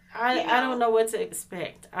 but, I don't know what to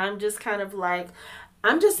expect. I'm just kind of like,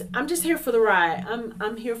 I'm just here for the ride.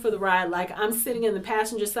 I'm here for the ride. Like, I'm sitting in the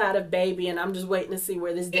passenger side of Baby, and I'm just waiting to see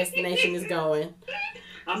where this destination is going.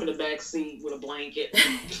 I'm in the back seat with a blanket.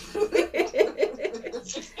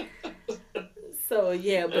 So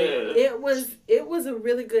yeah, but it was a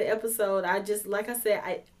really good episode. I just, like I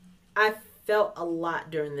said, I felt a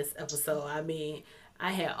lot during this episode. I mean,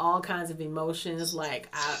 I had all kinds of emotions. Like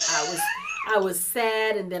I was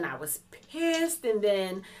sad, and then I was pissed, and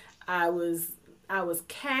then I was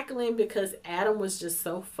cackling because Adam was just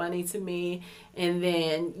so funny to me. And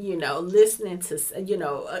then, you know, listening to, you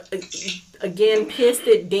know, again, pissed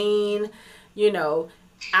at Dean. You know,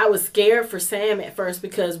 I was scared for Sam at first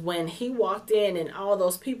because when he walked in and all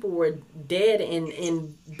those people were dead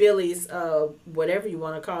in Billy's, whatever you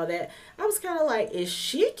want to call that, I was kind of like, is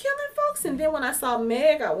she killing folks? And then when I saw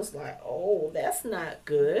Meg, I was like, oh, that's not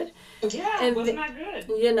good. Yeah, it was not good.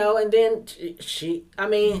 You know, and then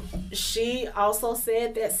she also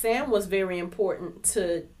said that Sam was very important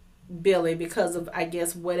to Billy because of, I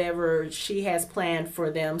guess, whatever she has planned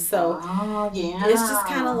for them. So it's just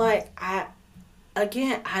kind of like, I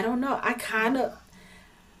don't know.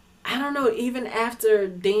 I don't know. Even after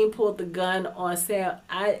Dean pulled the gun on Sam,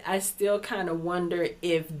 I still kind of wonder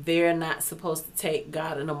if they're not supposed to take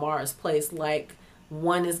God in Amara's place, like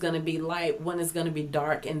one is going to be light, one is going to be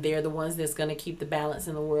dark, and they're the ones that's going to keep the balance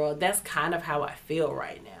in the world. That's kind of how I feel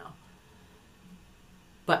right now.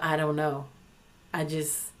 But I don't know. I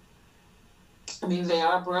mean, they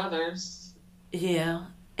are brothers. Yeah.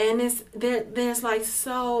 And there's like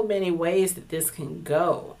so many ways that this can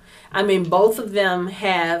go. I mean, both of them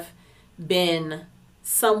have been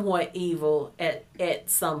somewhat evil at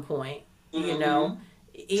some point, you know,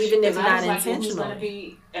 even if not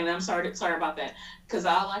intentionally. And I'm sorry about that, because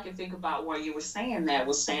all I can think about where you were saying that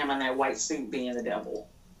was Sam in that white suit being the devil.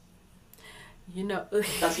 You know, a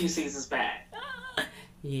few seasons back.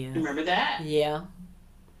 Yeah. Remember that? Yeah.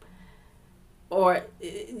 Or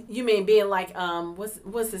you mean being like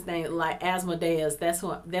what's his name, like Asmodeus? That's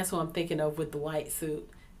what I'm thinking of with the white suit.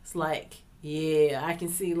 It's like, yeah, I can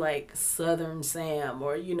see like Southern Sam,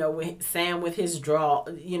 or you know, with Sam with his drawl,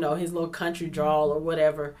 you know, his little country drawl or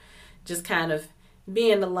whatever, just kind of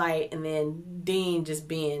being the light, and then Dean just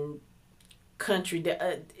being country.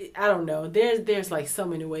 I don't know. There's like so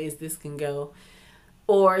many ways this can go.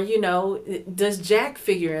 Or you know, does Jack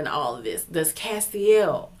figure in all of this? Does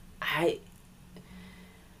Castiel? I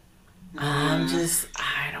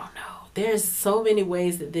don't know. There's so many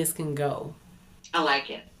ways that this can go. I like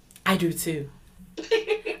it. I do too.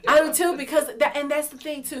 I do too, because that's the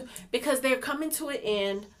thing too, because they're coming to an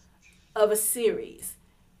end of a series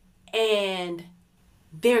and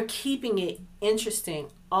they're keeping it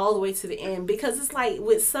interesting all the way to the end, because it's like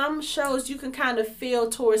with some shows you can kind of feel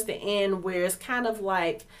towards the end where it's kind of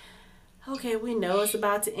like, okay, we know it's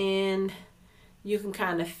about to end. You can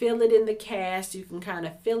kind of feel it in the cast. You can kind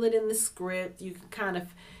of feel it in the script. You can kind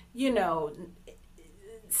of, you know,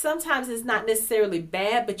 sometimes it's not necessarily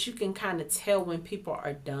bad, but you can kind of tell when people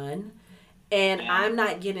are done. And I'm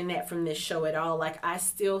not getting that from this show at all. Like, I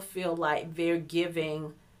still feel like they're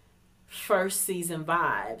giving first season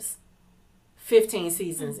vibes 15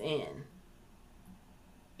 seasons in.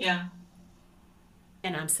 Yeah.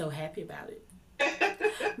 And I'm so happy about it.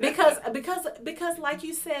 because like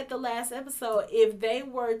you said the last episode, if they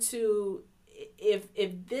were to, if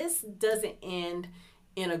this doesn't end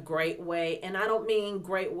in a great way, and I don't mean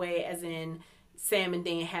great way as in Sam and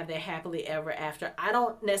Dean have their happily ever after, I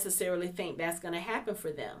don't necessarily think that's going to happen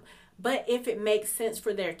for them. But if it makes sense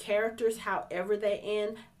for their characters, however they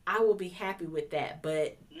end, I will be happy with that.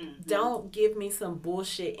 But don't give me some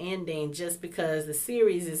bullshit ending just because the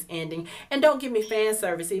series is ending. And don't give me fan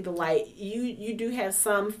service either. Like, you do have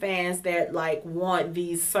some fans that like want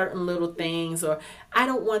these certain little things, or I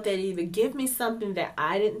don't want that either. Give me something that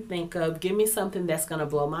I didn't think of. Give me something that's going to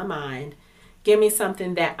blow my mind. Give me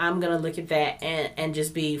something that I'm going to look at that and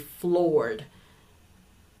just be floored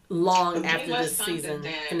long after the season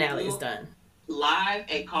finale is done. Live,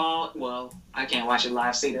 a call. Well, I can't watch it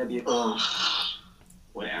live. CW. Ugh.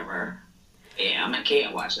 Whatever. Yeah, I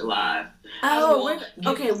can't watch it live. Oh,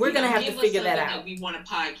 we're gonna have to figure that out. We want a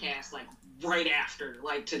podcast like right after,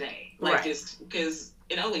 like today, like this, because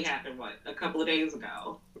it only happened a couple of days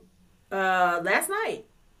ago. Last night.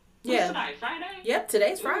 What's tonight? Friday? Yep,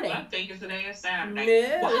 today's Friday. I'm thinking today is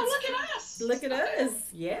Saturday. No, wow, look at us. Look at us.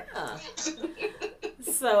 Yeah.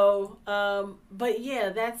 So, but yeah,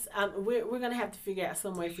 that's we're gonna have to figure out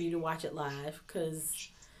some way for you to watch it live, because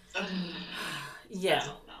yeah, I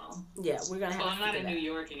don't know. Yeah, we're gonna have. Well, I'm not in New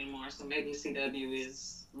York anymore, so maybe CW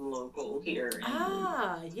is local here.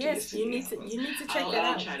 Yes, you need to check that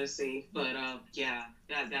out. I'll try to see, but yeah,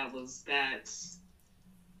 that's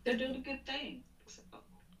they're doing a good thing. So,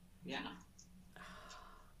 yeah.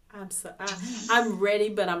 I'm ready,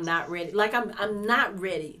 but I'm not ready. Like, I'm not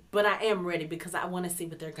ready, but I am ready because I want to see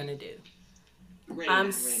what they're gonna do.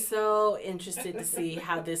 I'm so interested to see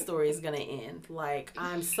how this story is gonna end. Like,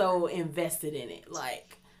 I'm so invested in it.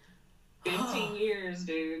 Like, 15 years,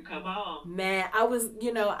 dude. Come on. Man, I was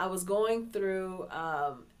going through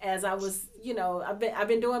as I was, I've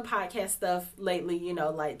been doing podcast stuff lately,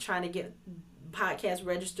 like trying to get podcasts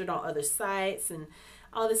registered on other sites and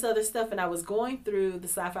all this other stuff, and I was going through the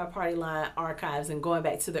Sci-Fi Party Line archives and going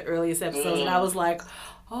back to the earliest episodes, and I was like,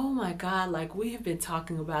 oh my God, like, we have been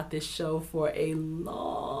talking about this show for a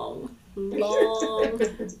long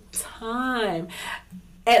time.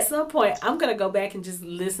 At some point, I'm going to go back and just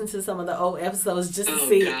listen to some of the old episodes just to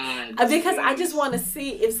see. God, because I just want to see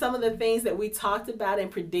if some of the things that we talked about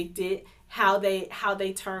and predicted, how they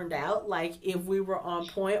turned out, like if we were on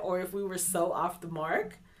point or if we were so off the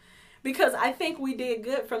mark. Because I think we did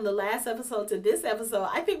good from the last episode to this episode.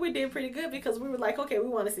 I think we did pretty good because we were like, okay, we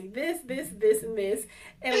want to see this, and this.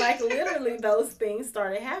 And like literally those things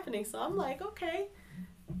started happening. So I'm like, okay,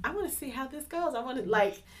 I want to see how this goes. I want to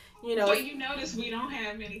But you notice we don't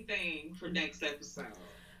have anything for next episode.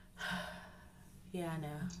 Yeah, I know.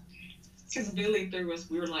 Because Billy threw us,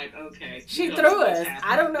 we were like, okay, She we don't know threw what's us. I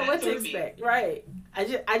happening. don't know That what to threw me. expect. Right. I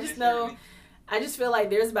just That threw know. me. I just feel like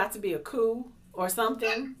there's about to be a coup or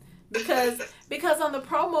something because on the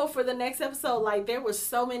promo for the next episode, like there were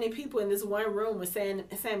so many people in this one room with Sam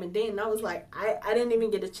and Dean, and I was like, I didn't even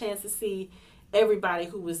get a chance to see everybody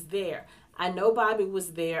who was there. I know Bobby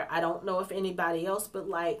was there. I don't know if anybody else, but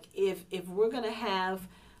like if we're gonna have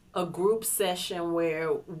a group session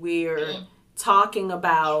where we're talking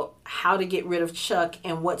about how to get rid of Chuck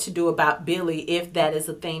and what to do about Billy, if that is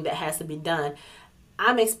a thing that has to be done,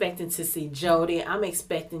 I'm expecting to see Jody. I'm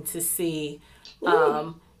expecting to see,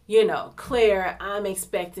 Claire. I'm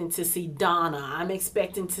expecting to see Donna. I'm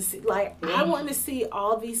expecting to see, like, I want to see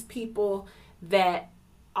all these people that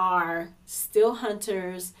are still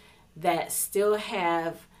hunters, that still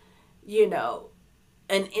have, you know,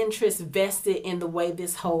 an interest vested in the way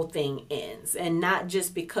this whole thing ends, and not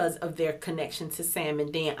just because of their connection to Sam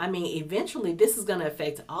and Dan. I mean, eventually this is going to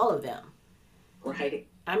affect all of them. Right.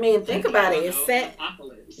 I mean, think about it. It's Sam.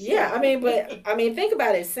 Yeah, think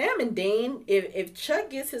about it. Sam and Dean. If Chuck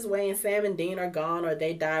gets his way and Sam and Dean are gone or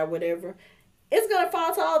they die or whatever, it's gonna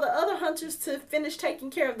fall to all the other hunters to finish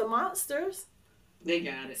taking care of the monsters. They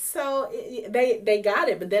got it. So they got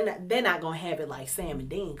it, but they're not gonna have it like Sam and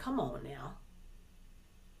Dean. Come on now.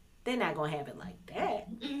 They're not gonna have it like that.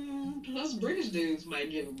 Those British dudes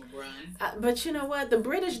might give them a run. But you know what? The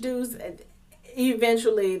British dudes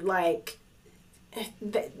eventually, like,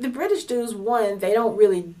 the British dudes, one, they don't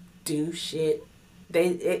really do shit.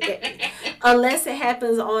 Unless it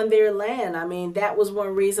happens on their land. I mean, that was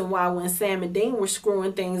one reason why when Sam and Dean were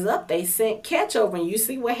screwing things up, they sent Ketch over, and you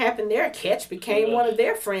see what happened there. Ketch became one of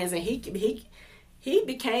their friends, and he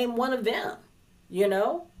became one of them. You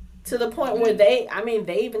know, to the point where they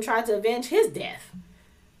even tried to avenge his death.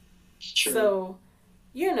 True. So,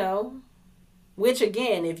 which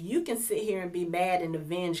again, if you can sit here and be mad and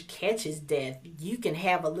avenge Ketch's death, you can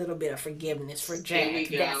have a little bit of forgiveness for Jack.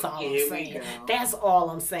 That's all I'm saying. That's all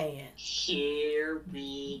I'm saying. Here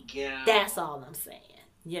we go. That's all I'm saying.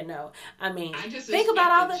 I mean, I just think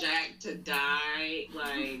about all the Jack to die.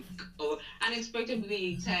 Like, I didn't expect him to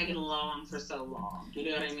be tagging along for so long. You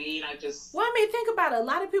know what I mean? Think about it. A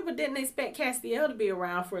lot of people didn't expect Castiel to be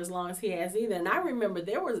around for as long as he has either. And I remember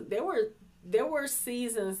there were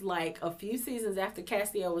seasons, like a few seasons after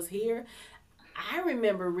Castiel was here, I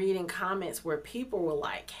remember reading comments where people were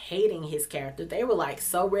like hating his character. They were like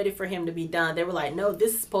so ready for him to be done. They were like, no,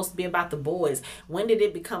 this is supposed to be about the boys. When did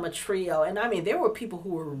it become a trio? And I mean, there were people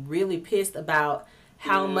who were really pissed about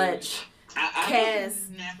how much I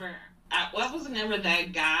was never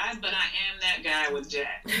that guy, but I am that guy with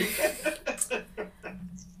Jack.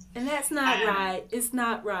 And that's not right. It's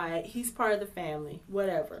not right. He's part of the family.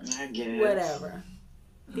 Whatever. I guess. Whatever.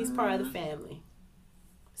 He's part of the family.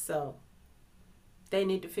 So they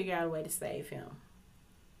need to figure out a way to save him.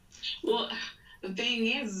 Well, the thing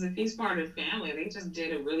is if he's part of the family, they just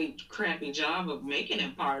did a really crappy job of making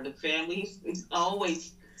him part of the family. He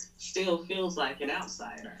always still feels like an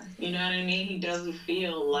outsider. You know what I mean? He doesn't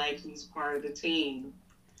feel like he's part of the team.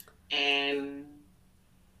 And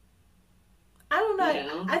I don't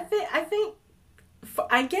know.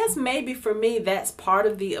 I guess maybe for me that's part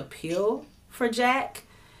of the appeal for Jack,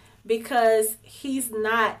 because he's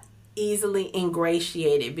not easily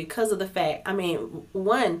ingratiated because of the fact,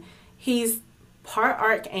 one, he's part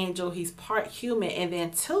archangel, he's part human, and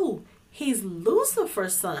then two, he's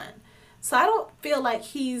Lucifer's son. So I don't feel like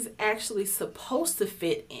he's actually supposed to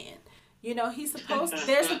fit in.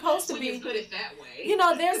 They're supposed to be, you put it that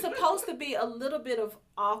way. There's supposed to be a little bit of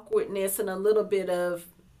awkwardness and a little bit of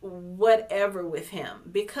whatever with him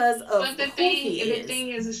because of who he is. The thing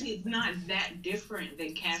is he's not that different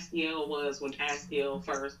than Castiel was when Castiel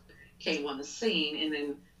first came on the scene, and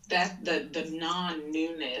then that the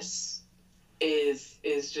non-newness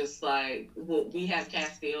is just like, well, we have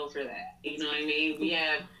Castiel for that. You know what I mean?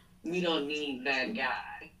 We don't need that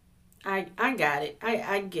guy. I got it.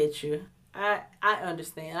 I get you. I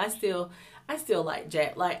understand. I still like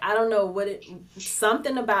Jack. Like, I don't know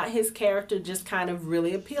something about his character just kind of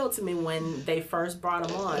really appealed to me when they first brought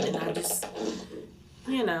him on, and I just,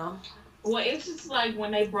 Well, it's just like when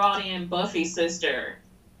they brought in Buffy's sister.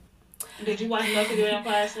 Did you watch Buffy the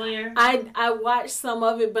Vampire Slayer? I watched some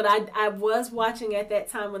of it, but I was watching at that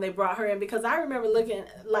time when they brought her in, because I remember looking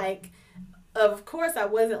like, of course, I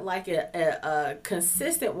wasn't like a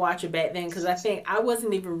consistent watcher back then, because I think I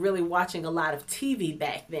wasn't even really watching a lot of TV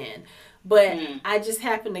back then. But I just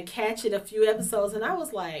happened to catch it a few episodes, and I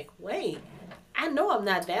was like, wait, I know I'm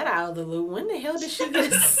not that out of the loop. When the hell did she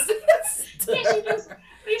get a sister? Yeah,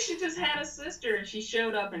 She just had a sister and she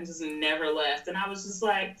showed up and just never left. And I was just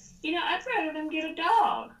like, I'd rather them get a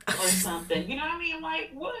dog or something. You know what I mean?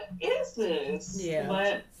 Like, what is this? Yeah.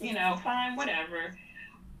 But, fine, whatever.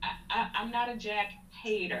 I'm not a Jack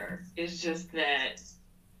hater. It's just that.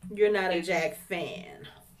 You're not a Jack fan.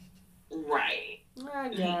 Right. I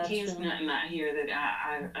got He's you. not here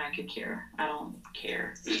that I could care. I don't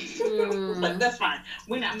care. But that's fine.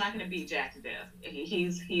 I'm not going to beat Jack to death.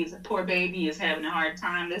 He's a poor baby. Is having a hard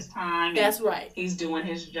time this time. That's right. He's doing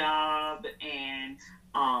his job, and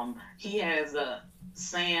he has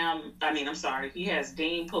he has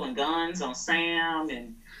Dean pulling guns on Sam,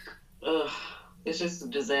 and it's just a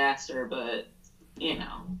disaster. But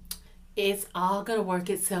it's all gonna work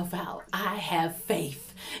itself out. I have faith.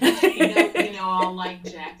 I'll like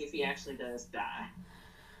Jack if he actually does die.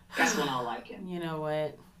 That's when I'll like him. You know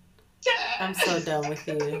what? I'm so done with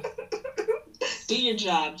you. Do your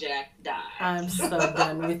job, Jack. Die. I'm so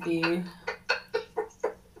done with you.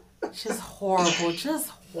 Just horrible. Just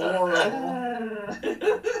horrible.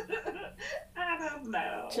 I don't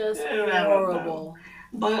know. Just horrible.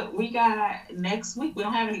 But we got next week. We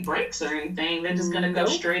don't have any breaks or anything. They're just gonna go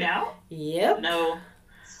straight out. Yep. No.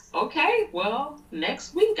 Okay, well,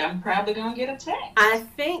 next week I'm probably going to get a text. I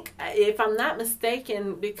think, if I'm not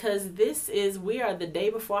mistaken, because we are the day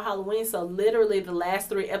before Halloween, so literally the last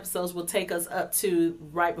 3 episodes will take us up to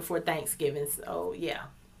right before Thanksgiving. So, yeah.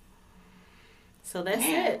 So that's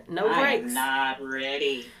it. No breaks. I'm not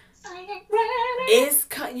ready. I ain't ready. It's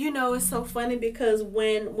so funny because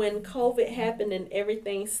when COVID happened and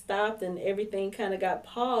everything stopped and everything kind of got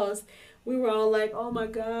paused, we were all like, oh my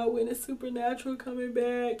God, when is Supernatural coming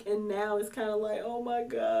back? And now it's kind of like, oh my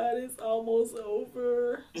God, it's almost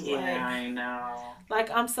over. Yeah, I know.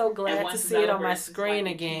 Like, I'm so glad to see it on my screen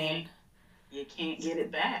again. You can't get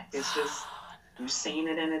it back. It's just, you've seen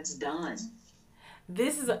it and it's done.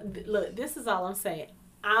 This is all I'm saying.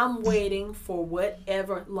 I'm waiting for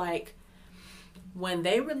whatever, when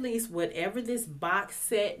they release whatever this box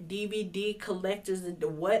set, DVD, collectors,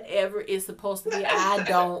 whatever is supposed to be, I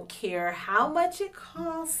don't care how much it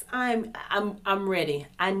costs. I'm ready.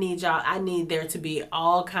 I need there to be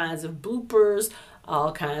all kinds of bloopers,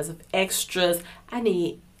 all kinds of extras. I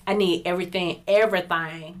need everything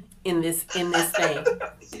in this thing.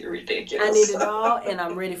 You're ridiculous. I need it all, and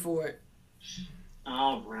I'm ready for it.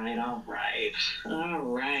 All right.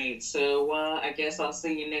 So, I guess I'll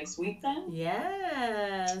see you next week then?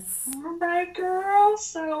 Yes. All right, girl.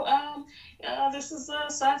 So, this is a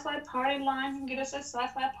Sci-Fi Party Line. You can get us at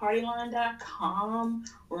sci-fipartyline.com.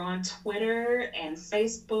 We're on Twitter and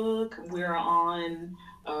Facebook. We're on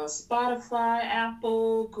Spotify,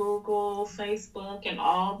 Apple, Google, Facebook, and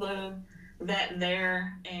all that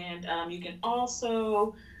there. And you can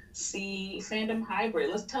also see Fandom Hybrid.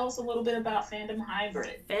 Let's tell us a little bit about Fandom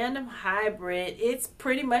Hybrid. Fandom Hybrid, it's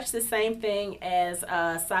pretty much the same thing as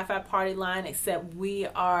Sci-Fi Party Line, except we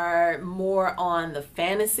are more on the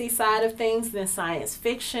fantasy side of things than science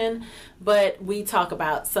fiction, but we talk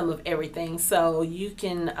about some of everything. So you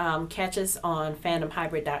can catch us on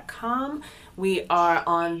fandomhybrid.com. We are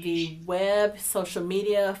on the web, social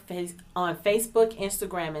media, on Facebook,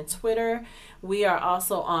 Instagram, and Twitter. We are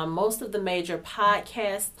also on most of the major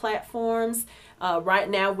podcast platforms. Right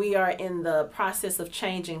now, we are in the process of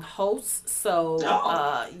changing hosts. So,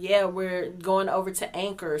 we're going over to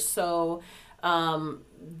Anchor. So,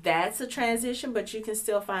 that's a transition, but you can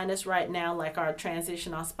still find us right now. Like, our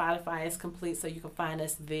transition on Spotify is complete, so you can find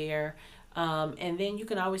us there. And then you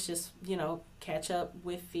can always just, catch up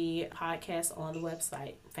with the podcast on the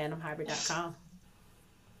website, fandomhybrid.com.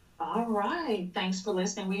 All right. Thanks for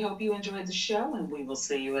listening. We hope you enjoyed the show, and we will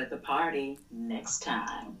see you at the party next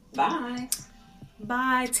time. Bye.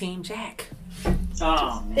 Bye, Team Jack.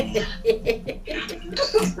 Oh, man.